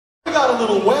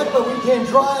little wet, but we came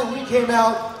dry and we came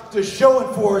out to show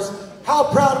and force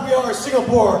how proud we are in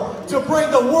Singapore to bring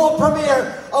the world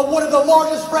premiere of one of the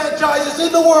largest franchises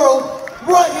in the world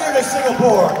right here to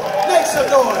Singapore. Make some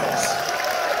noise.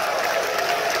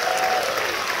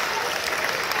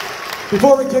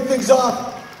 Before we kick things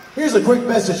off, here's a quick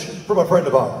message from a friend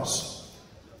of ours.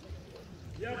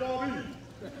 Yeah, Bobby.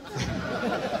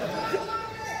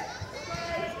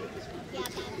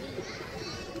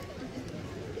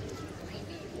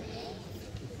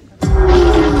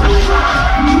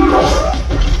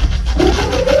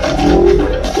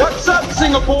 What's up,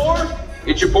 Singapore?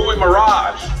 It's your boy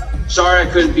Mirage. Sorry I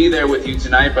couldn't be there with you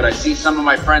tonight, but I see some of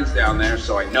my friends down there,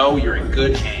 so I know you're in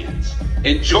good hands.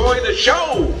 Enjoy the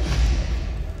show!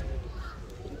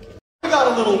 We got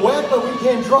a little wet, but we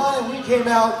came dry and we came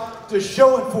out to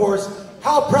show and force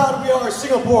how proud we are in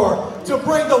Singapore to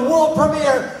bring the world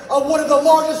premiere of one of the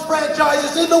largest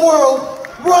franchises in the world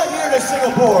right here to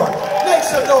Singapore. Make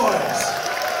some noise.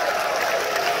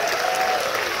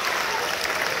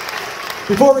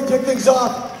 Before we kick things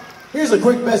off, here's a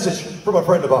quick message from a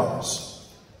friend of ours.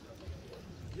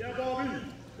 Yeah, Bobby.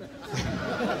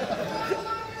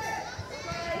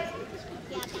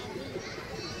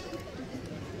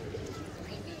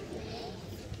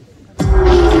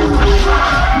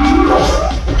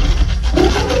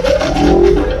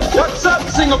 What's up,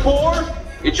 Singapore?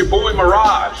 It's your boy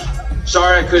Mirage.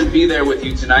 Sorry I couldn't be there with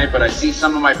you tonight, but I see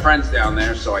some of my friends down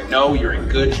there, so I know you're in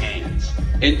good hands.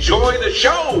 Enjoy the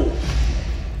show!